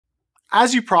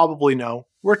As you probably know,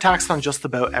 we're taxed on just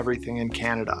about everything in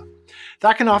Canada.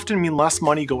 That can often mean less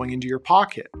money going into your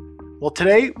pocket. Well,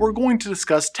 today we're going to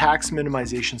discuss tax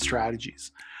minimization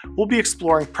strategies. We'll be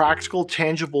exploring practical,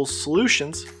 tangible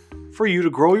solutions for you to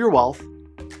grow your wealth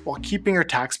while keeping your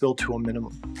tax bill to a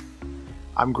minimum.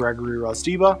 I'm Gregory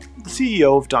Rozdiba, the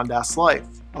CEO of Dundas Life,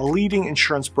 a leading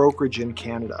insurance brokerage in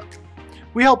Canada.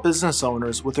 We help business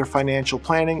owners with their financial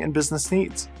planning and business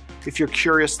needs. If you're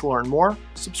curious to learn more,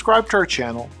 subscribe to our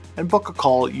channel and book a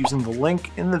call using the link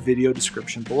in the video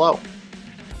description below.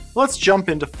 Let's jump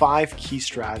into 5 key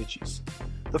strategies.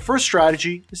 The first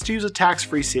strategy is to use a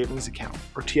tax-free savings account,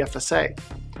 or TFSA.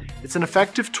 It's an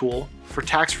effective tool for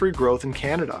tax-free growth in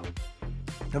Canada.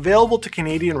 Available to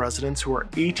Canadian residents who are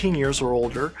 18 years or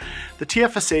older, the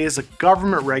TFSA is a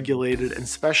government-regulated and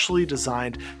specially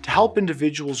designed to help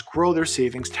individuals grow their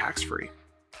savings tax-free.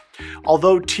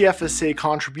 Although TFSA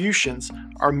contributions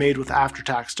are made with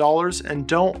after-tax dollars and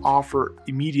don't offer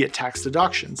immediate tax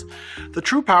deductions, the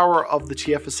true power of the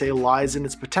TFSA lies in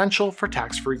its potential for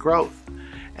tax-free growth.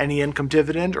 Any income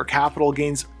dividend or capital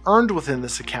gains earned within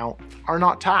this account are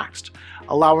not taxed,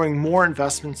 allowing more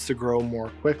investments to grow more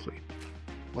quickly.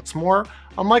 What's more,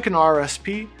 unlike an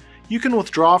RSP, you can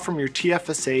withdraw from your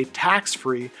TFSA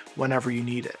tax-free whenever you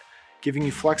need it, giving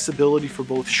you flexibility for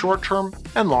both short-term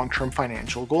and long-term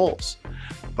financial goals.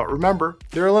 But remember,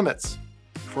 there are limits.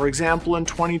 For example, in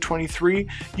 2023,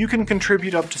 you can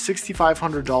contribute up to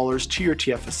 $6,500 to your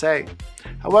TFSA.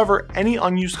 However, any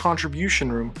unused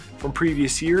contribution room from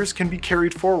previous years can be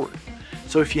carried forward.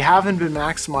 So if you haven't been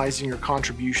maximizing your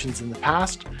contributions in the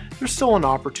past, there's still an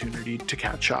opportunity to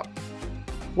catch up.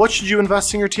 What should you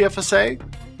invest in your TFSA?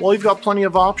 Well, you've got plenty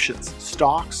of options: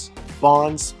 stocks,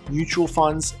 bonds, mutual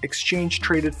funds,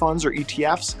 exchange-traded funds or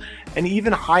ETFs, and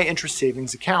even high-interest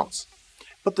savings accounts.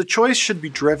 But the choice should be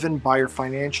driven by your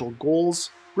financial goals,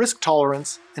 risk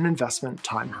tolerance, and investment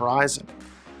time horizon.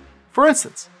 For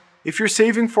instance, if you're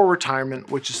saving for retirement,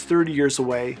 which is 30 years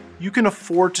away, you can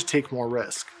afford to take more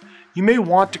risk. You may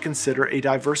want to consider a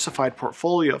diversified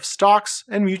portfolio of stocks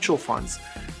and mutual funds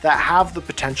that have the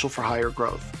potential for higher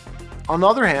growth. On the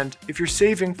other hand, if you're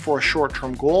saving for a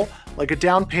short-term goal, like a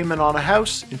down payment on a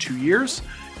house in 2 years,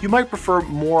 you might prefer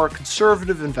more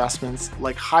conservative investments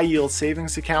like high-yield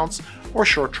savings accounts or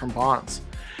short-term bonds.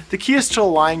 The key is to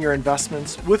align your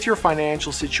investments with your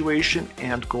financial situation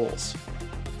and goals.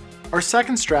 Our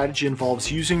second strategy involves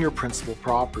using your principal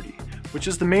property, which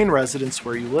is the main residence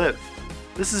where you live.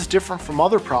 This is different from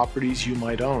other properties you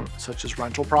might own, such as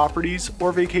rental properties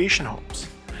or vacation homes.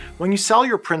 When you sell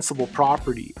your principal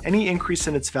property, any increase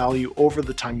in its value over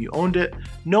the time you owned it,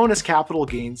 known as capital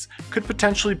gains, could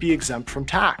potentially be exempt from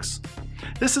tax.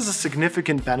 This is a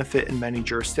significant benefit in many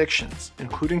jurisdictions,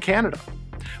 including Canada.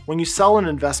 When you sell an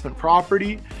investment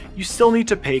property, you still need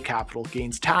to pay capital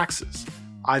gains taxes.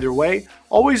 Either way,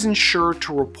 always ensure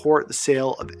to report the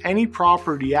sale of any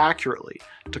property accurately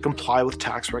to comply with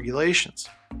tax regulations.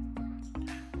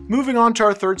 Moving on to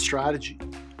our third strategy: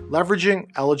 leveraging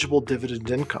eligible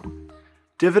dividend income.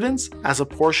 Dividends as a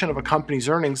portion of a company's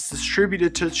earnings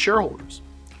distributed to its shareholders.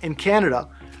 In Canada,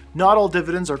 not all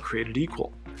dividends are created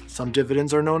equal. Some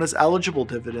dividends are known as eligible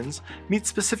dividends, meet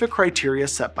specific criteria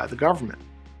set by the government.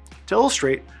 To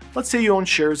illustrate, let's say you own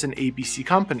shares in ABC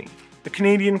Company, a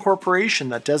Canadian corporation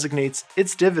that designates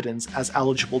its dividends as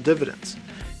eligible dividends.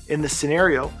 In this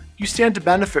scenario, you stand to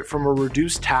benefit from a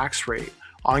reduced tax rate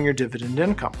on your dividend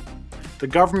income. The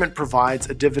government provides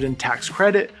a dividend tax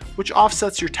credit, which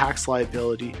offsets your tax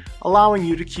liability, allowing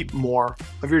you to keep more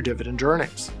of your dividend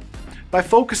earnings. By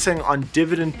focusing on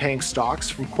dividend-paying stocks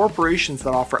from corporations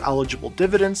that offer eligible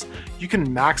dividends, you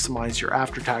can maximize your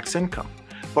after-tax income.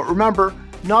 But remember,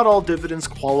 not all dividends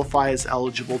qualify as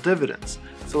eligible dividends,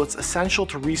 so it's essential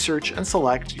to research and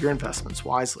select your investments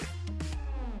wisely.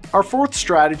 Our fourth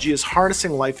strategy is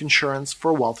harnessing life insurance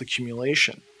for wealth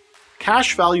accumulation.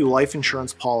 Cash value life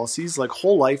insurance policies like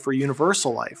whole life or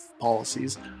universal life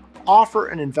policies offer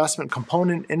an investment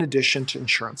component in addition to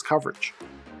insurance coverage.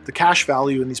 The cash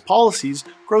value in these policies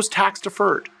grows tax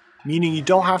deferred, meaning you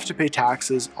don't have to pay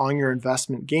taxes on your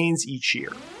investment gains each year.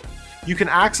 You can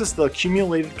access the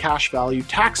accumulated cash value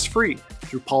tax-free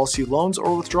through policy loans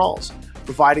or withdrawals,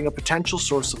 providing a potential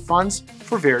source of funds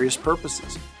for various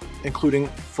purposes, including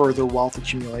further wealth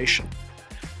accumulation.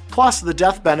 Plus, the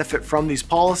death benefit from these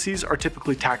policies are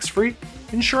typically tax-free,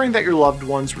 ensuring that your loved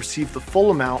ones receive the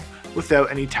full amount without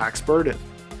any tax burden.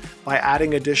 By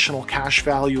adding additional cash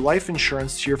value life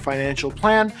insurance to your financial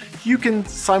plan, you can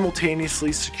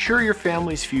simultaneously secure your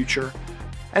family's future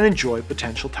and enjoy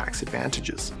potential tax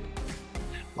advantages.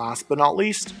 Last but not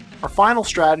least, our final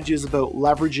strategy is about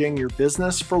leveraging your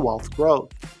business for wealth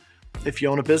growth. If you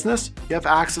own a business, you have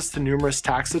access to numerous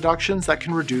tax deductions that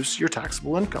can reduce your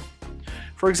taxable income.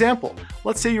 For example,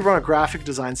 let's say you run a graphic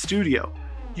design studio.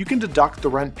 You can deduct the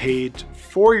rent paid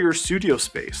for your studio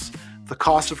space, the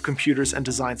cost of computers and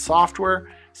design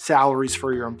software, salaries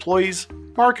for your employees,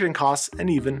 marketing costs, and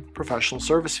even professional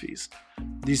service fees.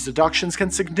 These deductions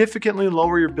can significantly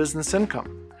lower your business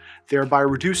income, thereby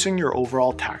reducing your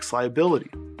overall tax liability.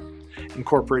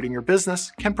 Incorporating your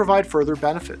business can provide further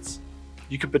benefits.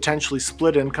 You could potentially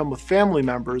split income with family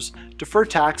members, defer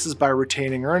taxes by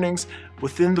retaining earnings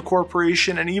within the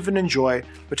corporation, and even enjoy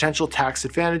potential tax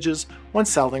advantages when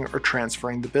selling or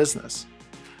transferring the business.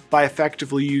 By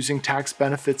effectively using tax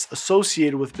benefits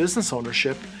associated with business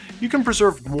ownership, you can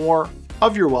preserve more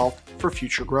of your wealth for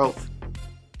future growth.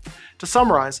 To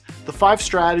summarize, the 5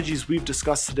 strategies we've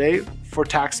discussed today for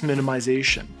tax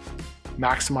minimization: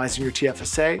 maximizing your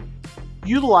TFSA,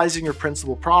 utilizing your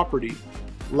principal property,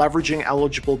 leveraging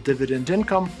eligible dividend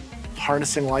income,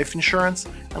 harnessing life insurance,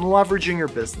 and leveraging your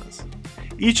business.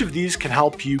 Each of these can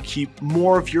help you keep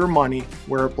more of your money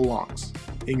where it belongs,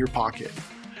 in your pocket.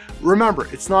 Remember,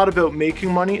 it's not about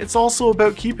making money, it's also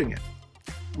about keeping it.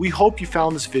 We hope you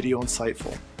found this video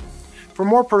insightful. For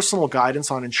more personal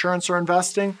guidance on insurance or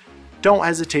investing, don't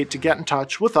hesitate to get in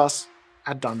touch with us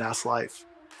at Dundas Life.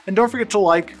 And don't forget to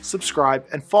like, subscribe,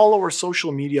 and follow our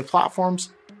social media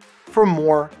platforms for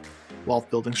more wealth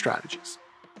building strategies.